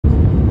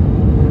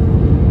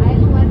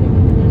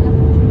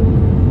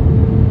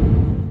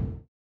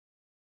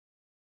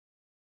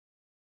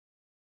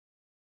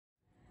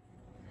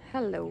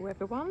Hello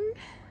everyone,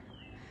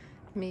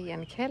 me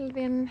and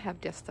Kelvin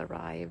have just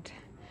arrived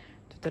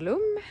to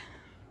Tulum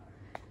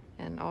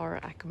and our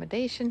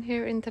accommodation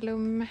here in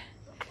Tulum,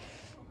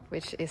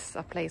 which is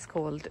a place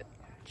called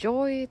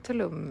Joy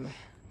Tulum.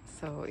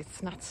 So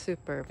it's not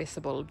super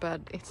visible,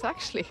 but it's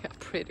actually a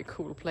pretty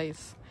cool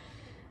place.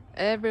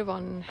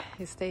 Everyone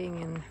is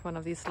staying in one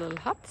of these little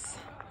huts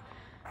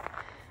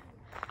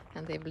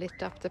and they've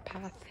lit up the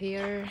path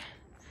here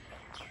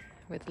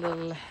with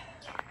little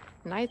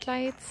night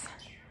lights.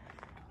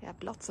 We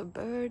have lots of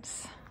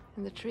birds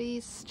in the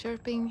trees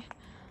chirping.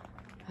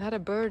 I had a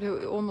bird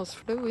who almost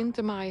flew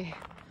into my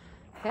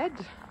head.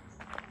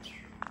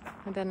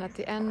 And then at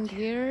the end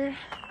here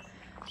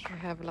we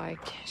have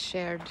like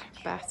shared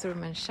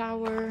bathroom and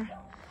shower.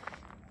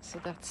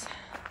 So that's,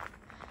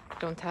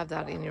 don't have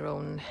that in your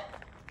own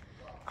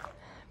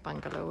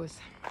bungalows.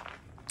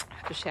 You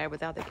have to share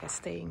with other guests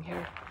staying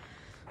here.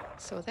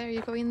 So there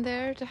you go in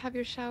there to have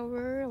your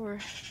shower or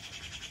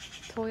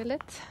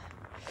toilet.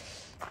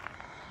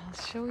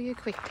 I'll show you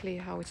quickly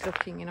how it's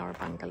looking in our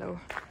bungalow.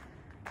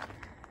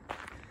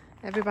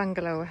 Every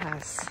bungalow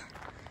has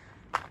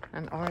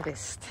an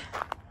artist.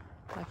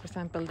 Like for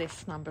example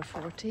this number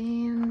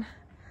 14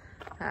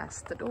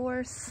 has the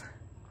doors.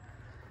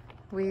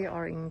 We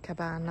are in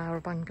Cabana, our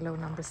bungalow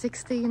number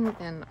 16,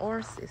 and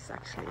ours is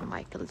actually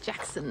Michael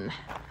Jackson.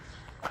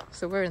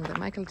 So we're in the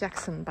Michael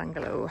Jackson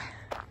bungalow.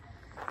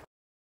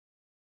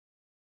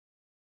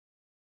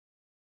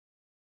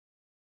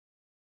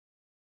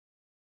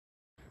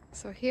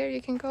 So here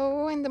you can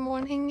go in the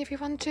morning if you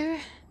want to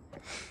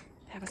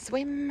have a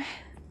swim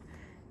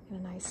in a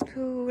nice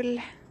pool,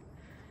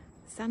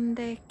 sun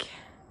deck.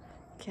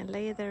 You can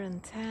lay there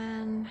and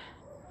tan.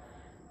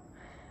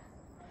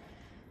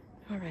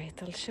 All right,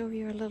 I'll show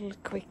you a little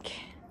quick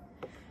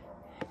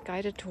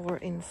guided tour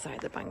inside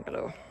the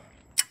bungalow.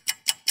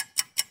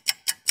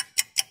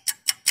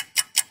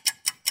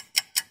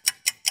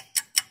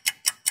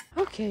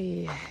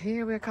 Okay,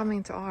 here we're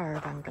coming to our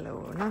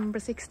bungalow, number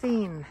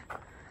 16.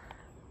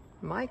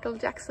 Michael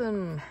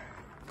Jackson.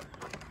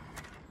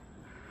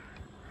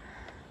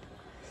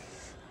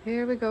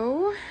 Here we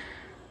go.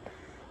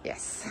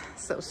 Yes,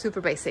 so super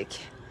basic.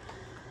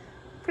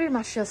 Pretty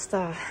much just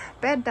a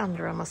bed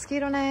under a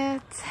mosquito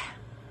net.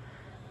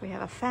 We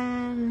have a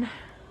fan,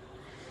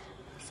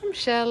 some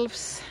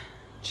shelves,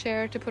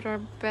 chair to put our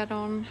bed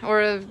on,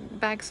 or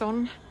bags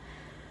on.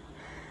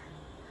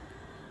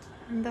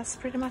 And that's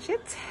pretty much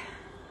it.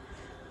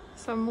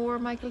 Some more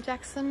Michael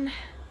Jackson.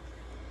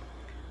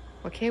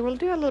 Okay, we'll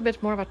do a little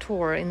bit more of a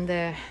tour in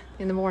the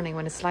morning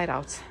when it's light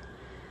out.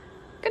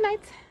 Good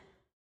night.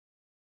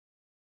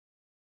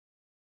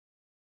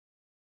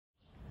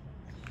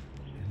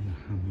 In the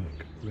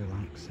hammock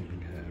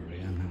relaxing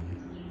area now.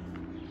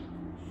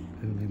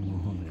 Early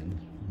morning,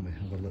 and we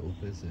have a little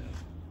visit.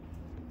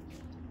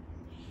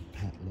 A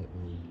pet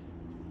little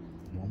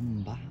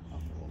wombat or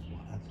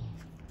whatever.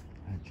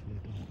 I actually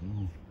don't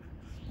know.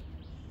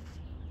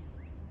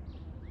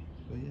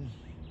 But yeah,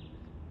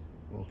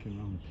 walking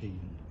around peeing,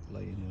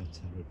 laying her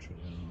territory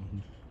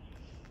around.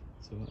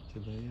 So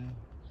actually, yeah,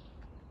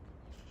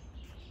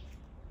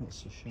 not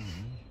so shy.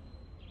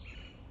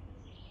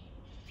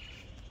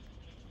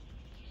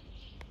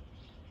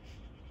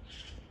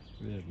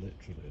 We're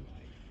literally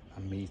like a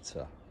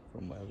metre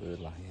from where we're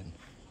lying.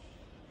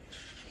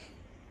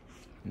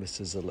 This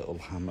is a little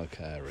hammock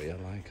area,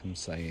 like I'm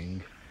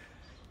saying.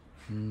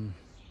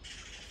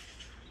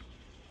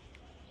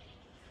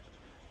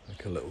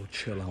 Like a little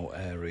chill out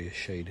area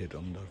shaded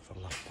under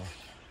Valapa.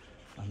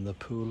 And the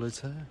pool is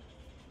here.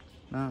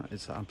 No,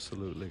 it's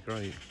absolutely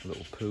great.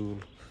 Little pool.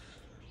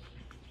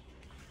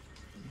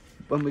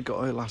 When we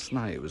got here last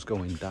night it was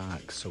going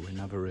dark, so we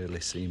never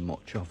really seen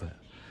much of it.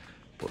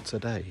 But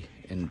today,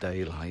 in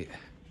daylight,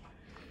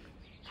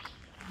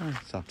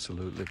 it's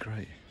absolutely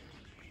great.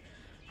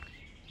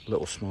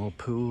 Little small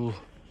pool,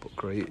 but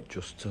great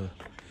just to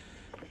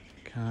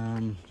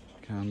calm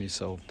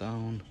yourself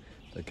down.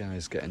 The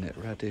guy's getting it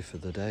ready for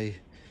the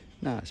day.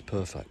 Nah, it's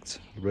perfect.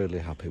 Really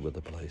happy with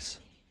the place.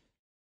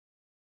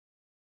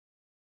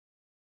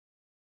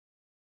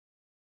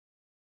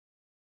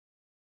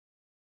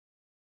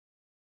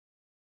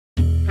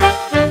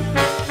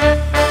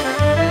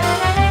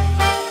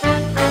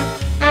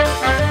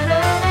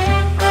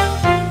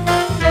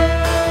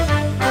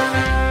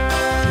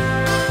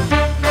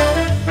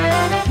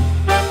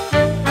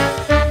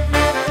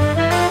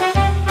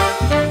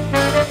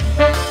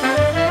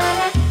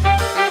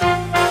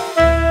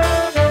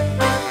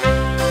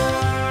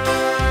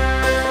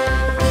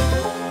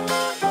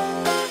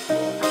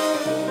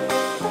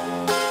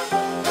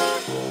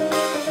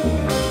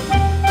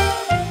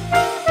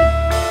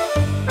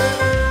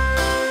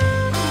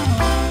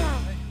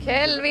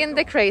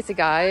 The crazy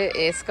guy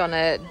is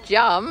gonna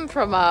jump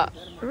from a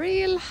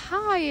real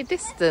high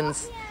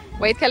distance.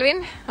 Wait,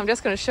 Kelvin, I'm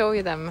just gonna show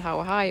you them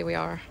how high we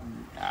are.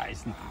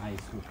 It's not high,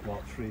 it's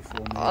what, 3-4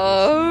 meters.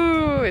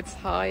 Oh, it's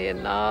high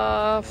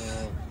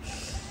enough.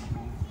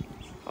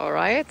 All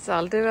right, so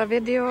I'll do a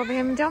video of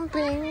him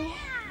jumping.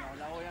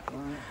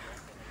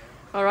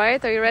 All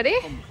right, are you ready?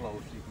 Come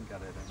close, you can get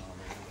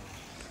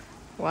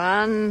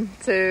 1,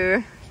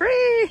 2,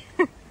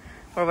 3.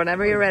 Or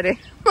whenever you're ready.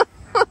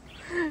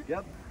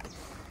 Yep.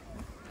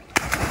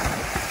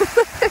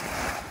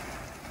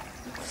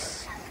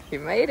 You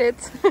made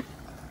it.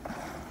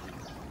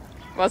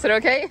 Was it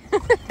okay?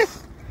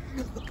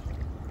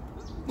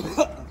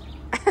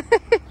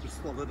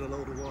 Just swallowed a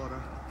load of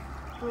water.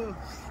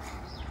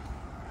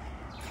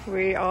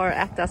 We are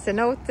at a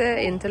cenote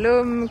in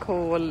Tulum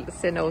called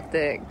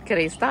Cenote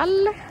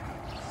Cristal,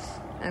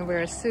 and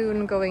we're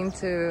soon going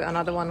to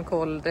another one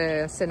called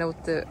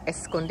Cenote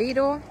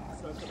Escondido,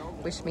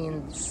 which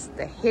means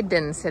the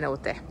hidden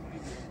cenote.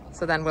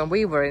 So then when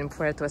we were in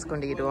Puerto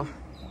Escondido,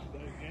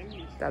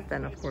 that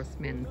then of course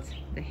meant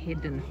the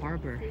hidden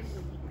harbor.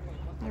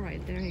 All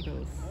right, there he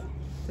goes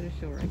to the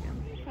shore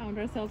again. Found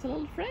ourselves a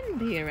little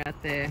friend here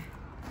at the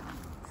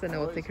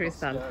Cenote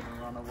Cristal.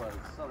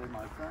 Sorry,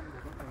 my friend.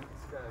 I didn't mean to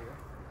scare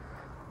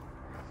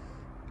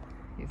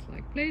you. He's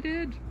like,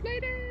 plated,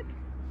 plated.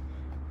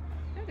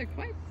 Yeah, they're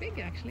quite big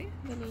actually,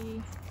 the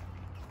little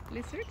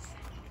lizards.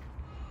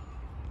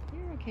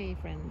 You're okay,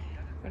 friend.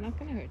 We're not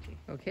gonna hurt you.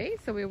 Okay,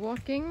 so we're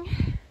walking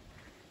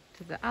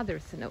to the other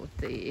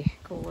cenote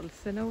called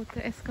Cenote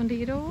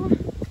Escondido.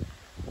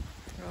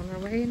 We're on our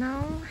way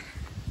now.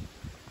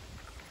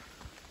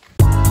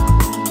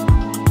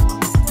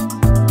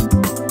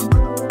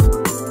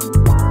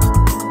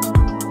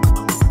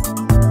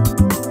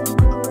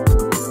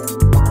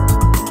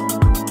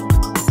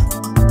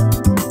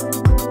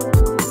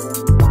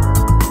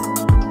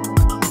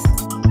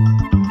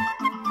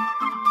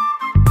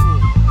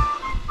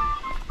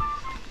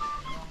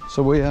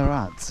 So we are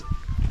at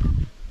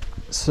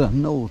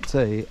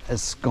Cenote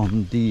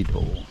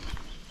Escondido.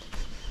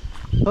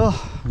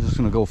 Oh, I'm just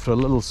going to go for a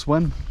little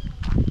swim.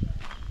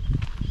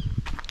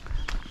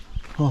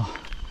 Oh,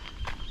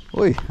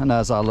 oi, and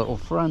there's our little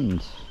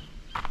friend.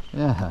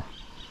 Yeah,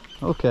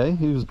 okay,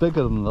 he was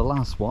bigger than the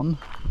last one.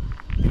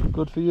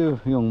 Good for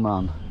you, young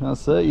man.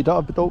 That's it, you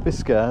don't be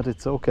scared,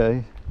 it's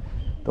okay.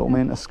 Don't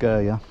mean to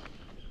scare you.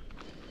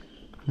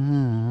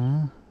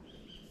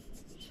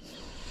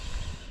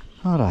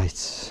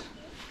 Alright.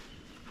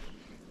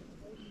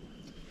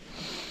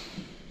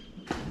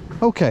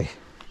 Okay,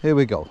 here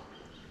we go.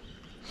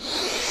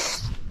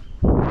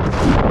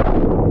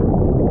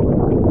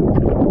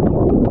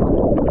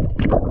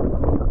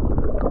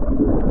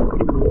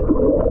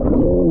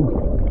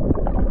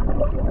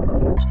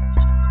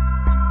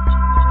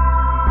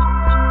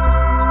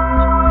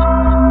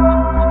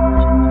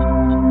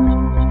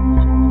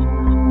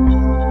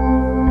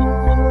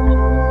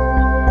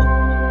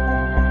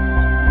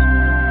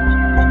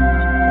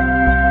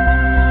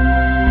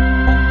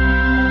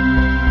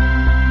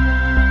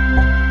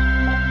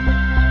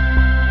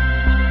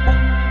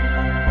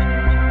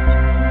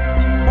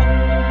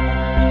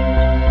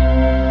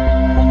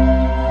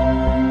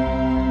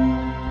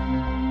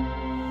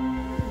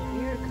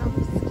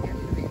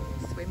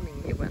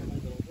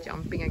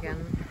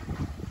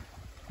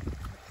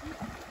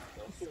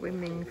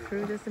 Swimming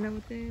through the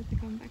cenote to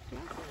come back to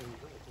us.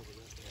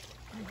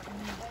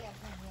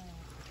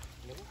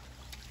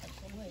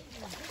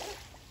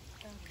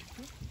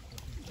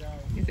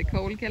 Is it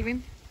cold,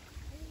 Kelvin?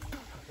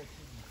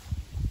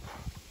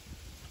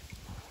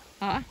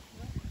 Ah?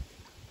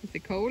 Is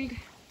it cold?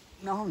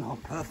 No,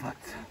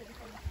 perfect.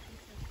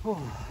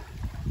 Oh.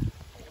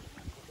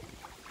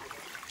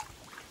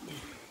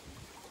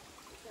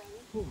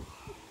 Oh.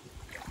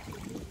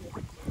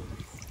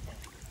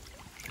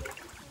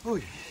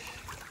 Oy.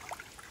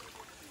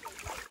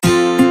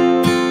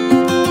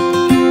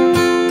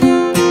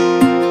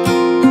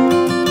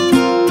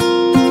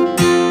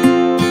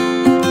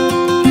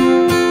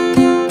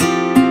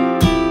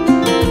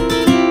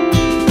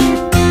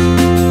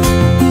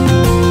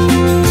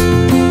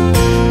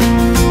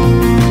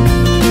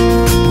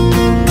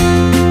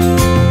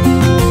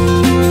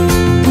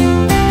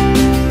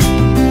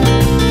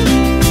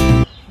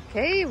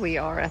 We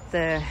are at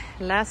the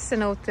last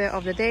cenote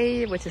of the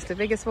day, which is the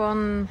biggest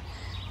one.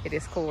 It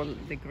is called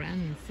the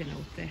Grand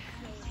Cenote,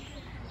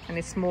 and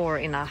it's more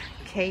in a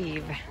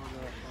cave.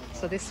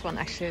 So this one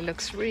actually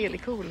looks really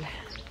cool.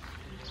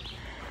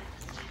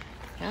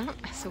 Yeah,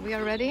 so we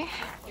are ready.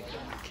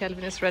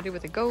 Kelvin is ready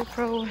with the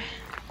GoPro.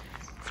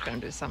 He's gonna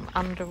do some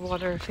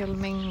underwater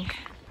filming.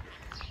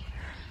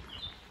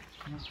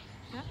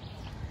 Yeah.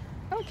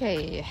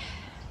 Okay,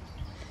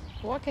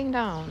 walking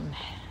down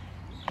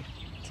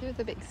to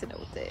the big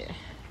cenote.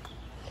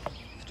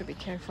 Have to be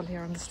careful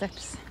here on the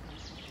steps.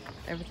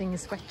 Everything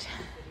is wet.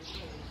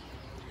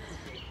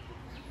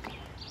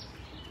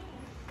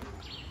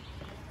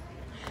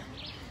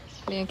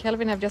 Me and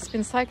Kelvin have just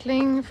been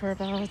cycling for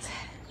about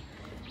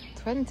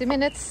 20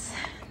 minutes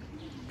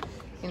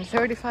in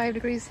 35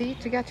 degrees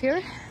heat to get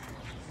here.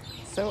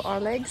 So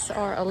our legs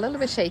are a little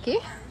bit shaky.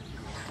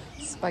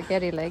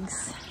 Spaghetti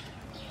legs.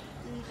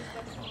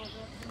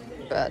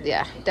 But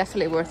yeah,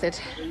 definitely worth it.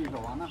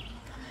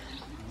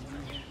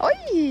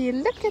 Oi,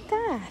 look at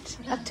that!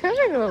 A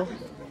turtle!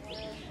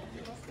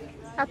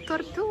 A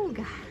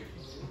tortuga!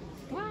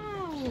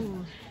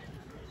 Wow!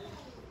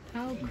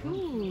 How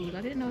cool!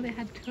 I didn't know they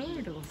had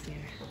turtles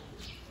here.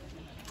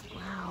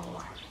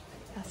 Wow,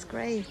 that's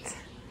great.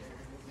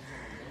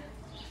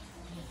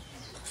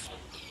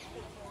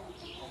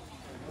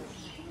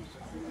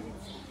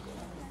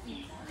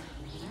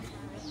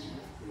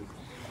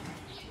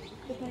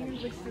 Depending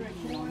on which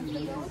direction you want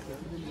to go.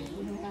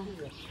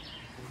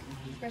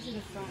 Especially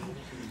the front.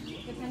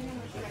 Depending on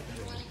which direction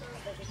you want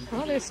to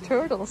go. Oh, there's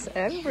turtles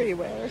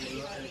everywhere.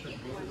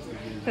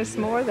 There's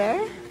more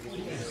there.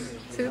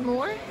 2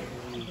 more.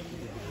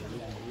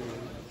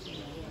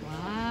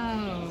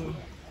 Wow.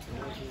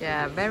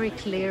 Yeah, very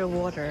clear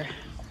water.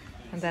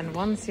 And then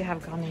once you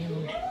have gone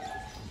in,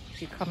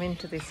 you come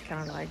into this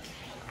kind of like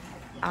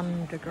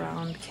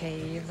underground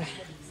cave.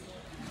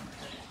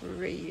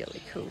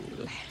 Really cool.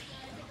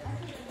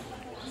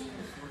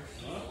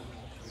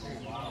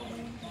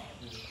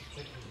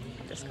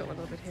 Just go a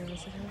little bit here.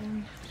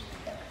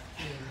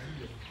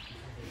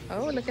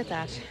 Oh, look at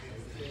that.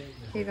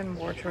 Even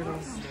more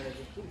turtles.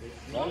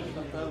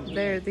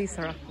 There, these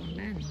are up on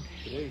land.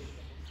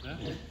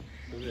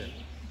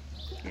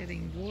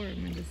 Getting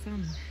warm in the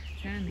sun,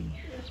 tanning.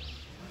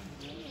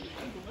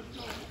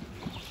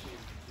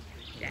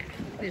 Yeah,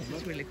 this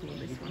is really cool,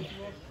 this one.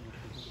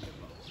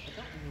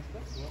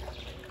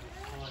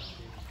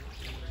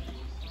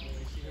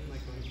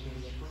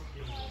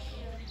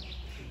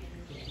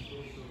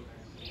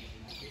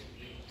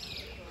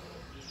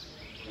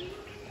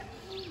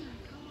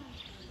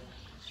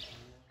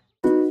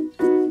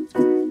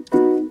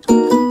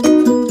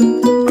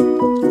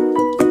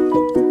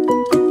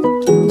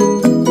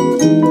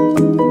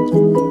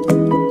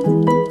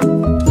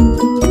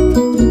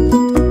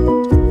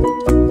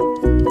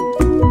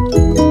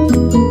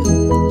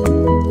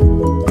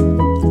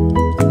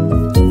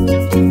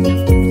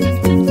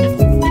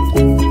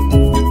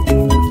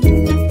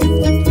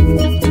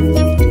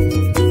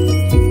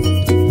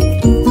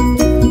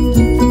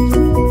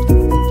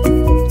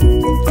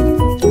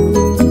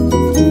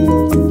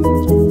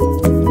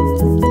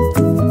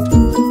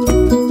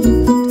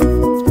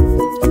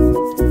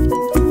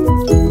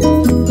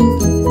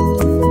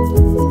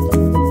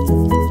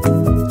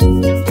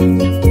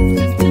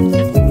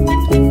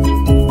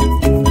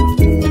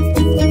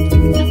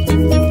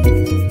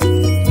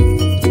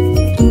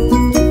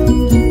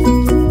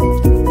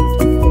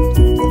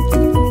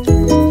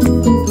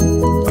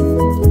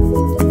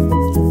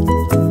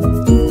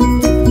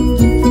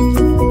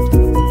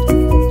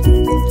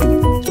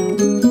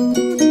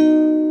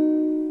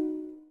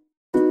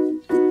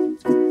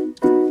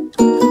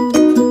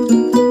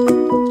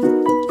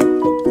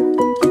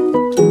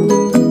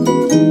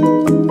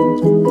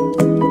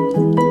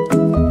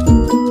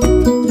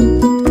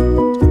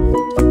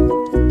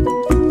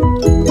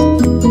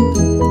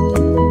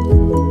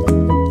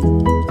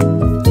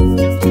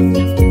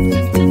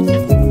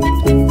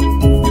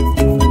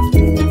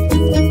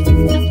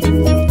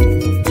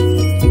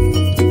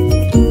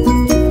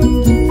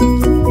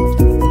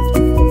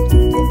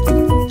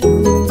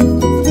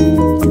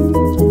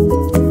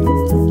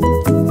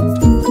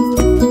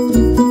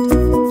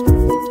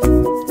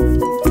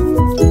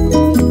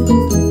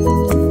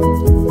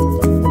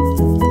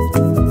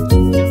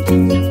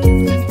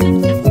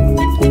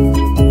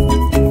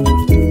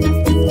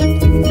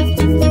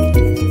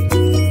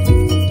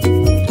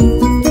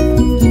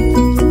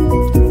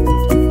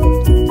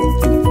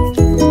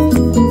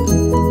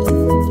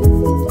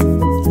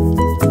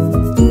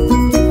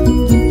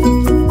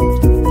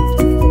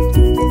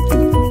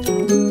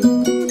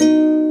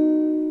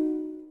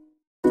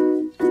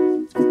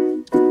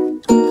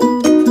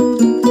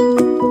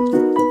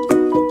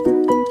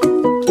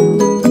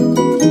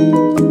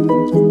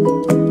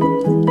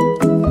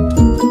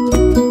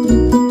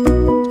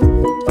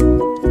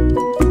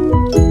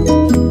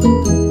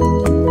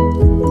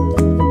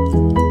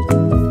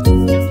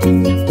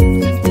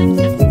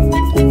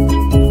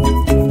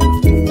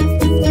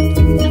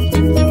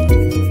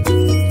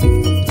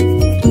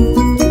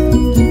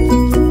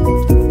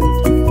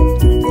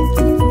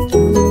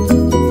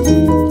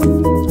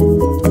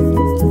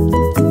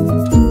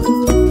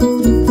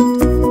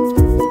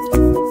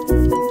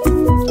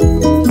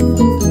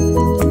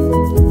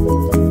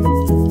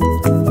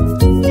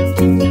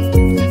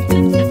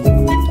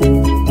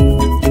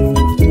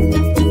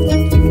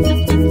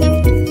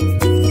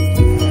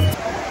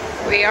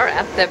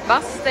 The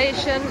bus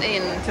station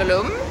in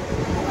Tulum.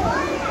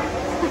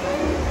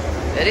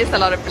 It is a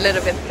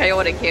little bit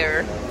chaotic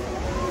here.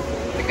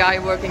 The guy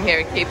working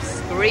here keeps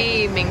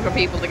screaming for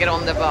people to get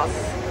on the bus.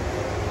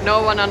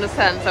 No one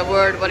understands a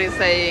word what he's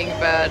saying,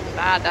 but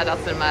that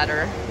doesn't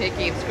matter. He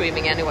keeps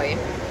screaming anyway.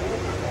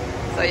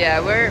 So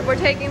yeah, we're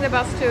taking the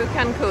bus to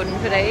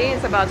Cancun today.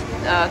 It's about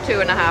a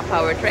 2.5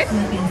 hour trip.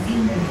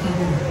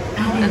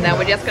 And then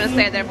we're just gonna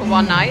stay there for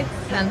 1 night,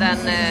 and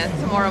then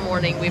tomorrow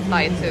morning we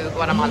fly to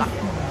Guatemala.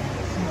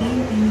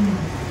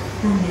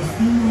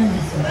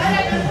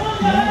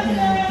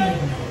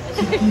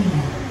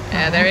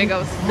 Yeah, there he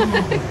goes.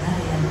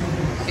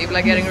 People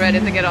are getting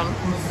ready to get on.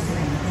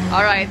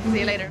 All right, see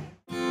you later.